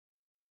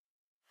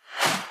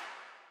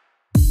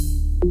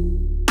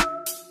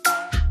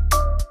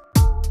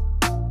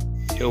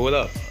Yo, what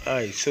up?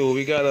 Alright, so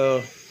we got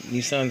a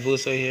Nissan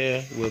Versa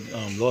here with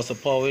loss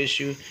of power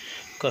issue.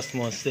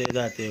 Customer said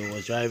that they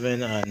were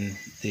driving and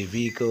the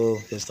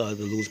vehicle they started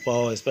to lose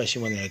power,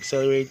 especially when they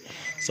accelerate.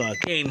 So I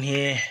came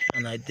here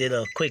and I did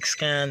a quick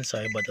scan.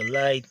 Sorry about the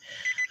light.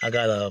 I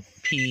got a let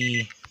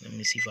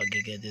me see if I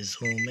can get this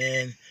zoom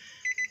in.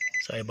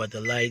 Sorry about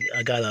the light.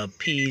 I got a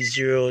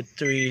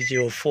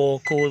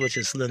P0304 code, which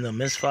is cylinder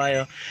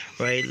misfire.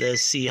 Right,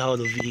 let's see how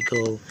the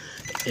vehicle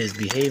is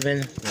behaving.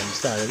 Let me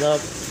start it up.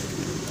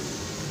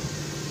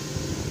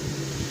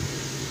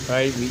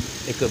 Right,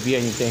 it could be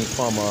anything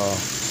from a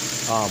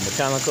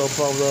mechanical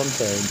problem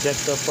to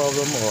injector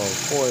problem or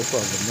coil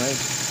problem, right?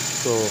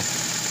 So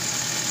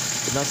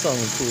it's not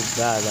something too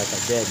bad like a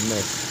dead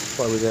miss,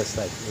 probably just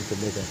like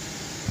intermittent,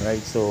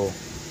 right? So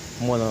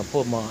I'm gonna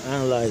put my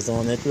analyzer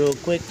on it real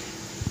quick.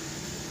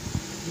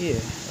 Yeah,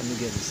 let me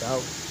get this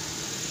out.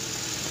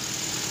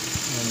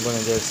 I'm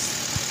gonna just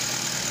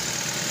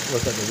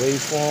look at the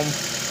waveform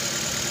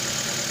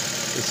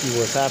to see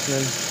what's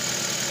happening.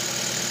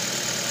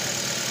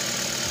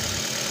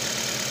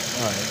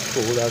 Alright,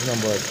 cool, that's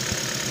number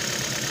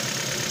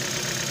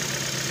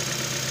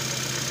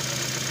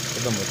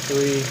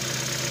 3.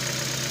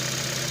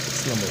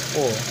 It's number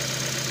 4.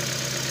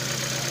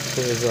 So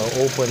is it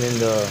open in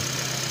the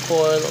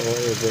coil or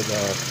is it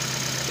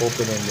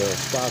open in the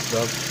spark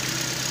plug?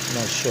 I'm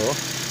not sure.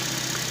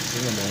 This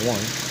is number 1.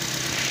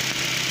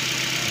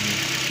 Let me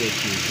get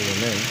you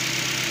zoom in.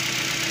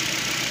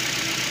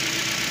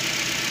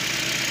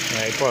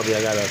 Alright, probably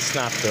I gotta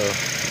snap the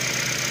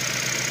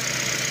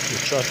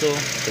throttle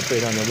to put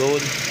it on the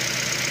load.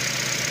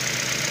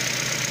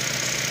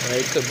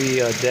 Right, could be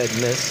a dead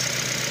miss,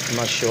 I'm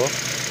not sure.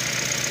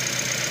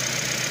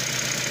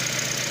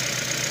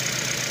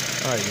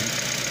 Alright,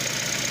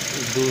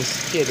 we do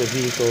hear the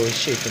vehicle is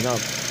shaking up.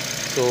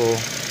 So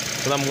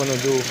what I'm gonna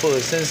do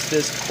first, since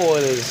this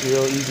coil is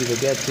real easy to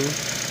get to,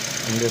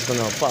 I'm just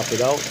gonna pop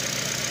it out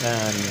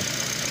and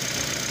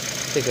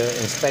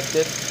inspect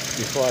it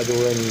before I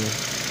do any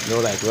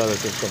like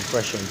relative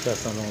compression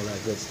test and all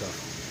that good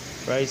stuff.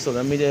 Right, so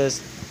let me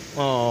just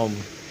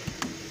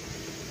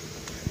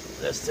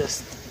let's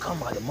just come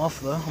by the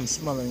muffler. I'm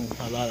smelling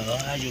a lot of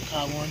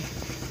hydrocarbon.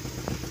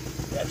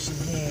 You're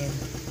actually hearing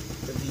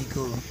the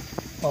vehicle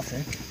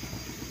puffing,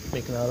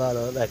 making a lot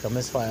of like a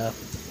misfire.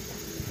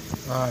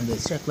 The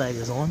check light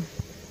is on.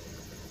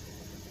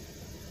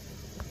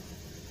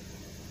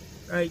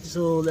 Alright,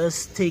 so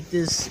let's take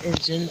this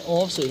engine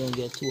off so it don't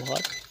get too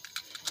hot,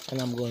 and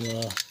I'm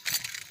gonna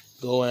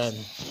go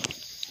and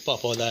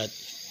pop out that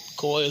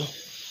coil.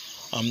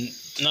 I'm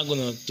not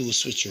gonna do a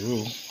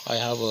switcheroo. I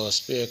have a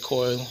spare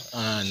coil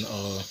and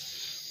a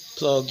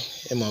plug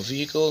in my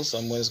vehicle, so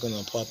I'm just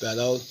gonna pop that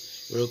out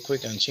real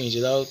quick and change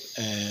it out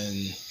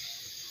and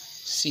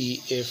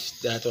see if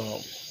that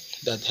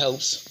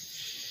helps.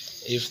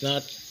 If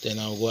not, then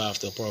I'll go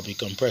after probably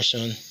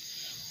compression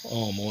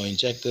or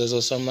injectors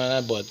or something like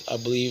that. But I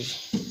believe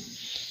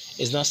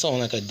it's not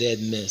sounding like a dead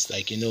miss,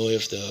 like, you know,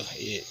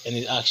 and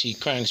it actually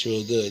cranks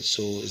real good.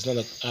 So it's not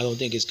I don't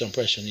think it's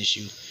compression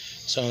issue.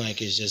 Sound like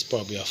it's just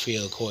probably a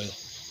failed coil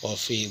or a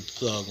failed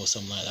plug or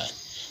something like that.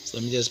 So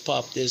let me just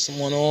pop this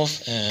one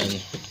off,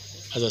 and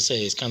as I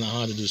say, it's kind of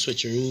hard to do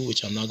switcheroo,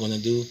 which I'm not going to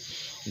do.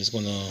 I'm just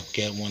going to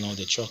get one on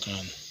the truck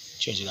and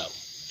change it out.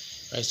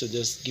 Right, so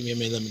just give me a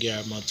minute, let me get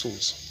out my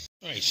tools.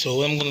 Alright, so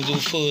what I'm going to do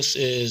first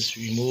is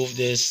remove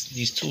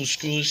these 2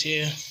 screws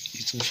here,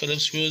 these 2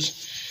 Phillips screws,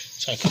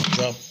 so I can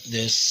drop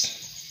this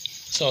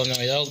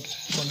solenoid out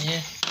from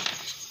here.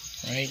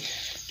 Right.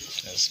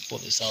 Let's pull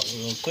this out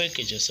real quick.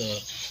 It's just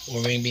a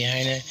O-ring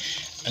behind it,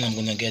 and I'm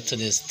gonna get to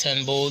this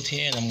 10 bolt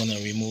here, and I'm gonna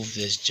remove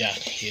this jack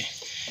here.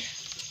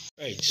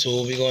 Right, so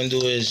what we're gonna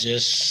do is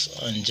just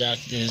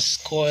unjack this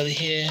coil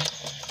here.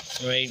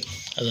 Right,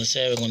 as I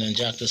said, we're gonna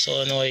unjack the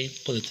solenoid,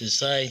 put it to the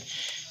side,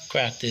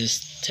 crack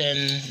this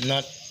 10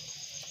 nut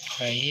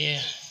right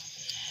here.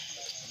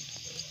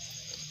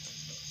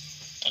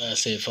 Like I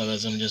say,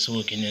 fellas, I'm just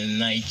working in the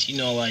night. You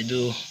know how I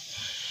do.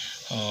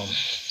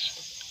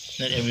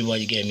 Not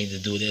everybody get me to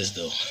do this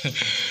though. You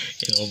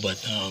know, but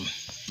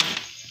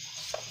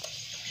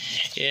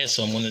yeah,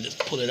 so I'm gonna just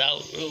pull it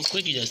out real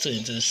quick. You just turn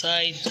it to the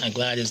side. I'm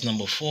glad it's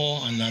number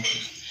 4 and not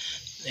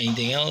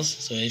anything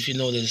else. So if you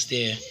notice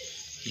there,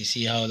 you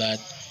see how that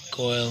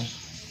coil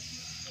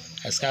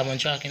has carbon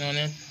tracking on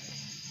it.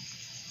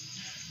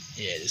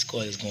 Yeah, this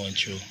coil is going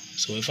through.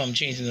 So if I'm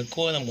changing the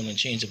coil, I'm gonna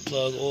change the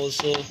plug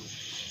also.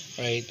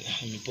 Right,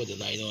 let me put the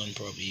light on,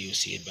 probably you'll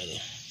see it better.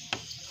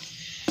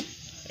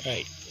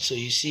 Alright, so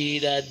you see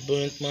that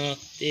burnt mark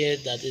there?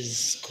 That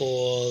is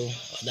called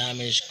a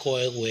damaged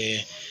coil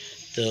where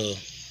the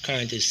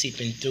current is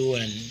seeping through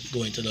and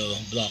going to the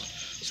block.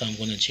 So I'm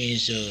going to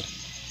change the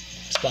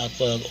spark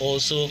plug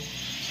also.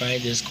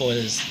 Right, this coil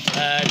is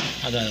bad.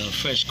 I got a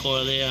fresh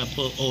coil there. I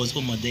always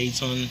put my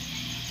dates on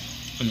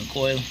the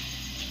coil.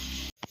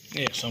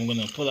 Yeah, so I'm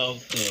going to pull out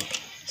the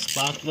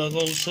spark plug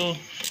also.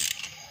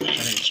 I'm going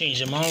to change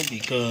them out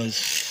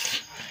because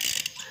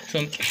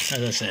as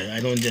I said,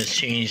 I don't just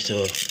change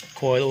the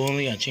coil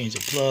only, I change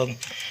the plug,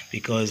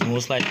 because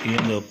most likely you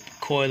end up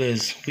coil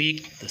is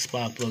weak, the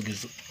spark plug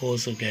is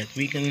also get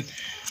weakened,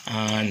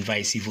 and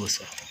vice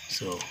versa.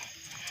 So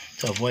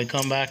to avoid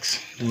comebacks,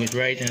 do it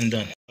right and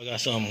done. I got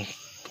some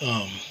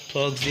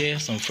plugs there,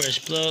 some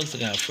fresh plugs. I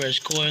got a fresh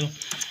coil.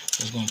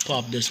 Just gonna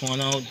pop this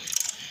one out.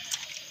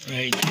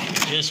 Right,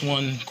 just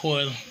one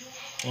coil,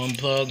 one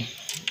plug,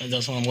 and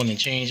that's what I'm gonna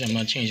change. I'm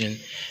not changing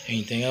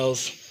anything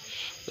else.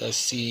 Let's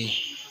see.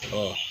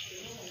 Oh,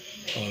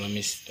 let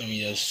me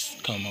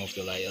just come off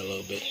the light a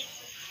little bit.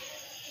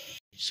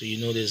 So you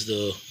notice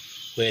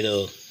where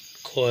the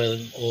coil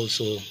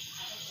also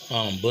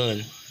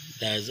burn.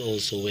 That is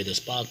also where the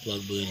spark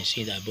plug burn. You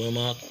see that burn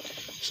mark?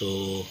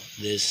 So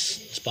this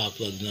spark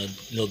plug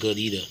no good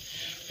either,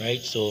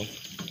 right? So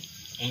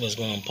I'm just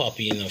gonna pop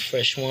in a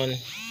fresh one.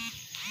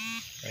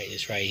 Right,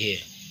 it's right here.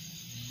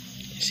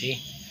 You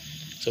see?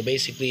 So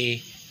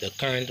basically the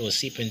current was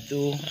seeping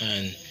through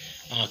and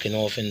arcing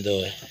off in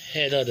the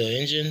head of the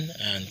engine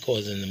and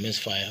causing the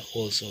misfire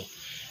also.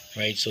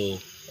 Right, so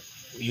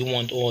you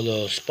want all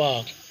the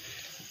spark,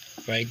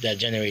 right, that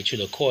generates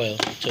through the coil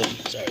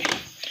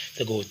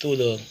to go through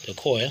the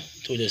coil,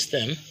 through the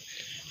stem,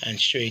 and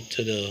straight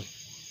to the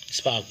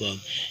spark plug.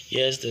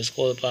 Yes, this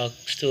coil pack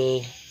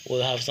still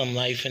will have some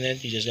life in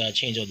it. You just gotta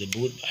change out the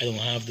boot. I don't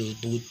have those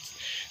boots,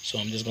 so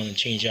I'm just gonna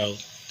change out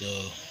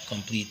the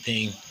complete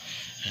thing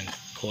and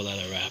call that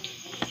a wrap.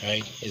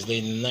 Right, it's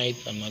late in the night.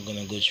 I'm not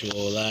gonna go through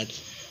all that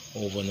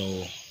over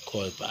no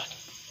coil pack.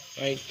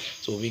 Right,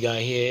 so what we got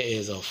here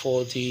is a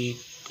faulty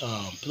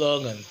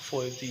plug and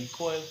faulty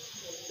coil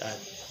that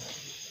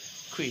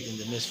creating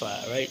the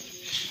misfire. Right,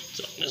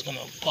 so I'm just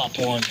gonna pop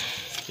on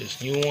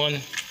this new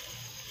one.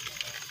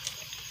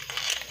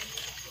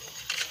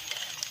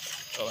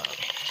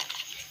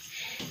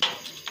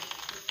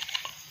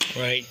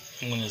 Right,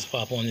 I'm gonna just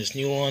pop on this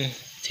new one.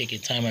 Take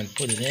your time and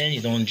put it in.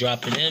 You don't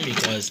drop it in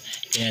because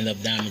you end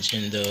up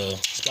damaging the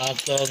spark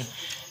plug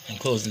and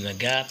closing the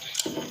gap,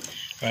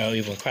 right, or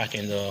even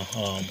cracking the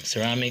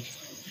ceramic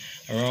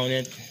around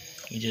it.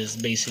 You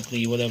just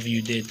basically, whatever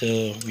you did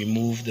to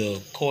remove the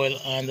coil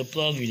on the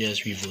plug, you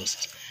just reverse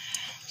it.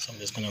 So I'm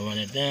just gonna run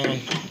it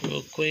down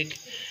real quick.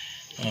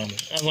 I'm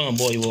gonna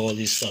bore you with all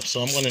this stuff,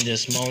 so I'm gonna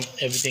just mount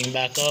everything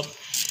back up,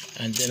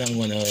 and then I'm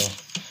gonna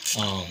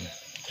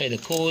play the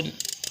code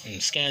and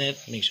scan it,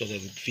 make sure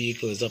that the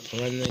vehicle is up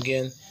and running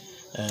again,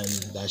 and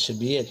that should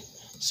be it.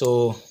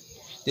 So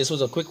this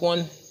was a quick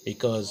one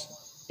because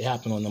it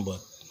happened on number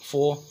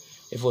 4.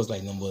 If it was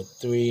like number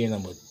 3 and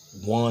number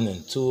 1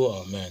 and 2,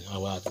 oh man, I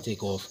would have to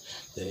take off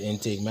the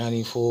intake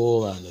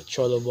manifold and the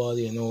throttle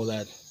body and all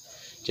that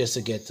just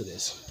to get to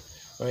this.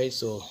 Right,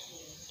 so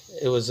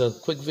it was a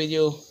quick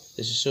video just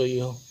to show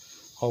you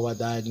how I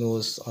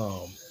diagnose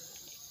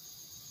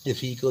the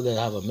vehicle that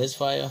have a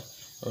misfire.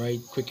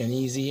 Right, quick and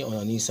easy on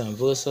a Nissan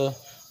Versa.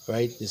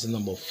 Right, this is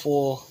number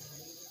 4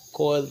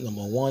 coil.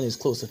 Number 1 is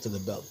closer to the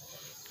belt.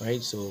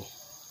 Right, so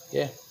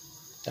yeah,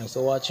 thanks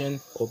for watching.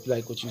 Hope you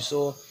like what you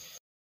saw.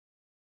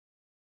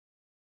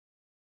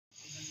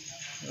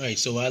 Right,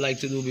 so what I like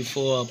to do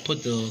before I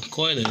put the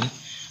coil in, I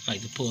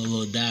like to put a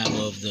little dab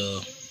of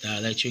the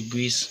electric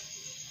grease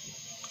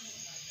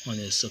on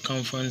the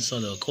circumference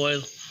of the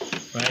coil.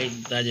 Right,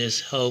 that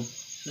just help,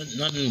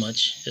 nothing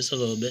much, just a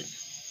little bit.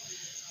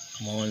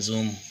 Come on,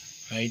 zoom.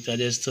 Right, that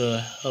is to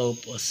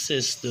help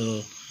assist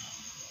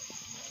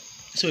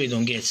so you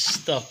don't get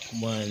stuck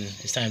when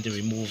it's time to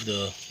remove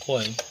the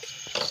coil.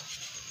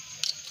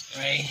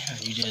 Right,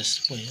 and you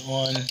just put it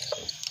on.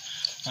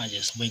 I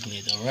just wiggle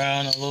it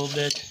around a little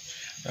bit.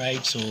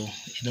 Right, so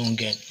you don't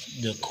get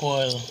the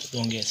coil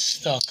don't get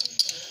stuck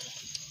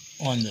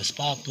on the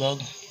spark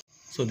plug.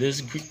 So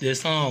this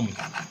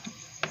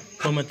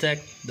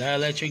Permatech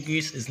dielectric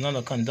grease is not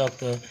a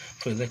conductor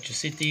for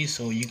electricity,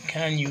 so you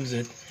can use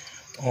it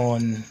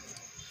on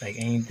like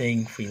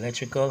anything for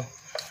electrical.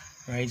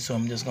 Right, so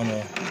I'm just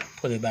gonna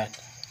put it back,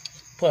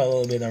 put a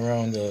little bit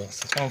around the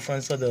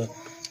circumference of the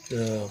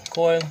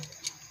coil,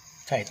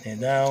 tighten it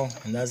down,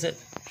 and that's it.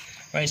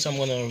 Right, so I'm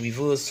gonna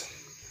reverse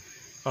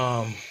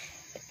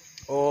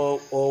all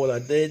what I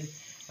did,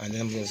 and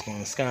then I'm just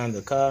gonna scan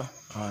the car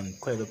and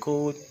clear the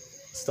code,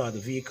 start the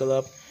vehicle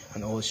up,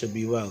 and all should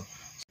be well.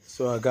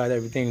 So I got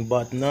everything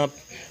buttoned up.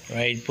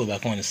 Right, put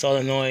back on the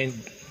solenoid,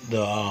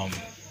 the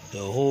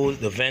hose,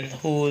 the vent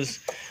hose,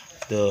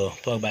 the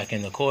plug back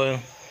in the coil.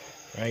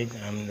 Right,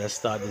 and let's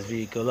start this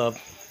vehicle up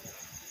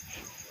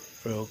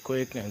real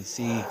quick and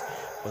see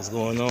what's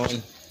going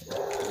on.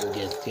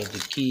 Get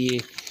the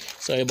key.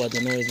 Sorry about the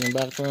noise in the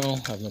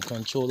background. I have no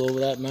control over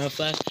that. Matter of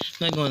fact,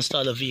 I'm not going to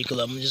start the vehicle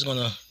up. I'm just going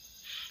to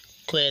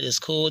clear this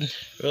code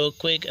real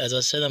quick. As I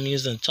said, I'm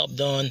using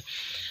TOPDON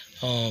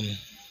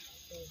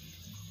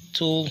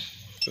tool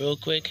real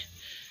quick.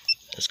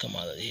 Let's come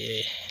out of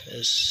here.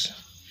 Let's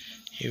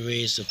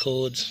erase the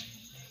codes.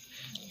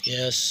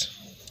 Yes.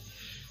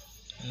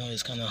 I know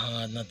it's kind of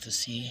hard not to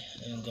see.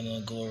 I'm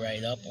gonna go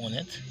right up on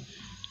it.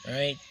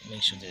 Right,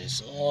 make sure that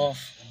it's off.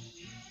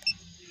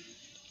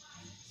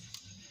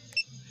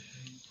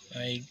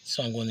 Right,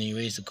 so I'm going to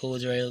erase the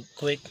codes real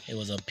quick. It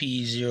was a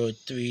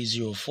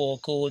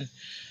P0304 code.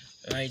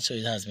 Right, so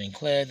it has been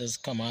cleared. Let's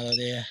come out of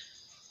there.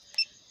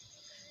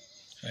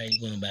 Right,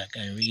 you're going back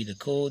and read the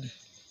code.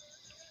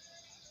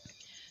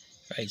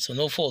 Right, so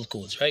no fault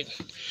codes, right?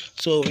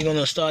 So we're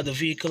gonna start the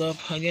vehicle up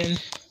again.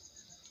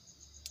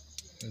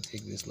 And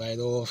take this light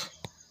off.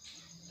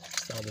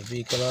 Start the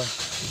vehicle up.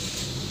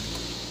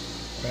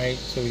 Right,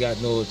 so we got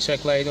no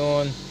check light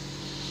on.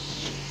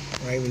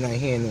 Right, we're not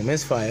hearing no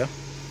misfire.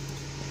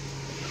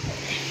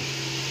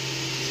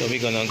 So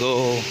we're gonna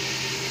go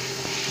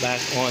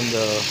back on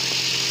the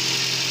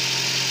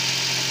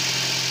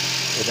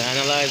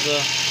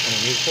analyzer and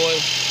the new coil.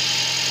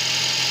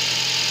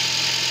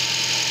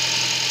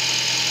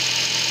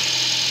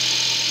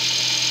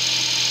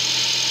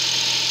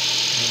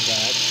 And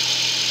back.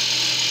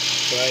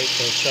 Right,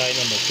 so try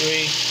number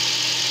 3.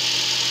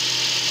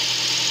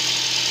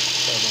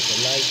 Turn up the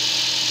light.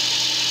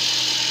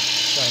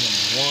 Try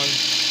number 1.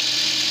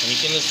 And you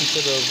can listen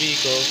to the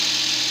vehicle.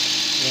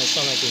 It doesn't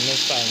sound like it's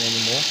misfiring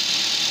anymore.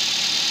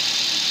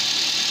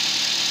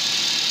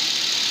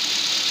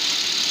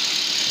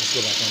 Let's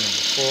go back on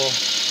number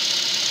 4.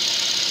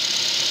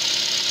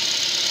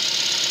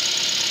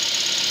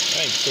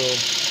 Right, so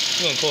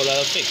we're gonna call that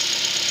a fix.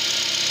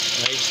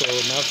 Right, so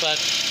matter of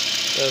fact,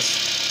 let's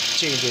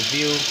change the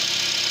view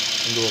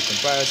and do a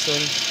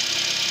comparison.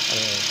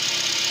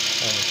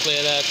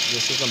 Clear that.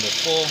 This is number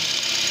 4.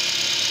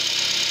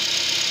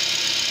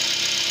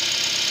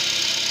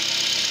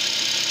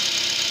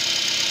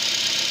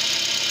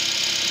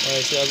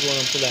 Alright, so that's going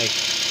up to like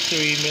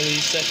 3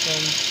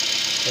 milliseconds.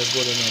 Let's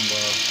go to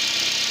number,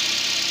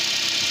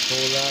 let's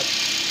hold that.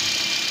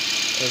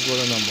 Let's go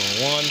to number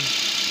 1.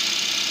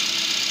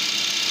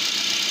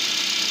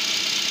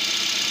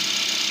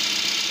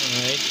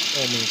 Alright,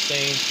 almost the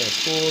same. That's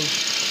cool.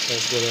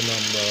 Let's go to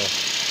number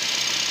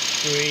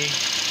 3.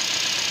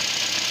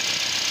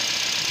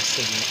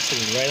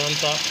 Sitting right on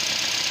top.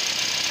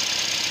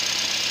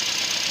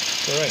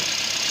 Alright.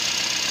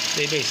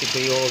 They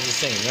basically all the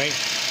same, right?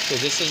 So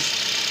this is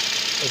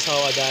how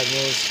I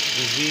diagnose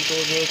these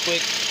vehicles real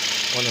quick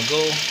on the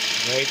go,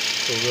 right?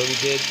 So what we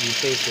did, we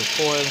replaced the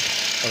coil.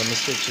 Let me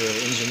switch your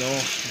engine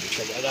off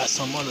because I got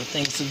some other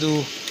things to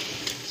do.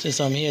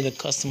 Since I'm here, the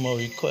customer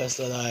requests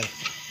that I,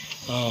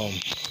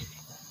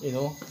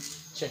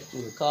 check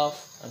through the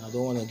cuff, and I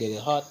don't want to get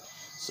it hot.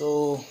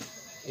 So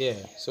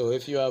yeah, so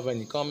if you have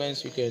any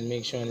comments, you can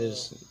make sure and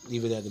just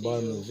leave it at the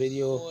bottom of the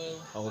video.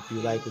 I hope you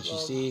like what you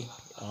see.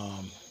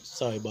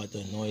 Sorry about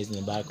the noise in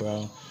the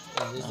background.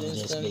 I'm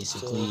just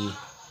basically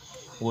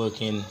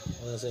working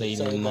late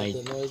in the night.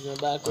 The noise in the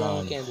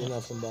background, can't do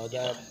nothing about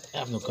that. I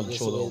have no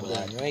control over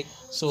that, right?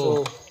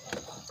 So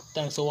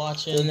thanks for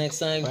watching. Till next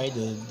time, right?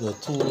 The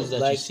tools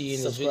that you see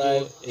in this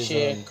video,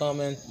 share,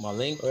 comment, my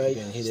link. Right?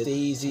 You can hit it. Stay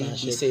easy,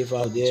 be safe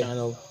out there.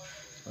 Channel,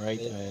 right?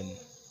 And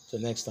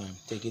till next time,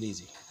 take it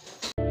easy.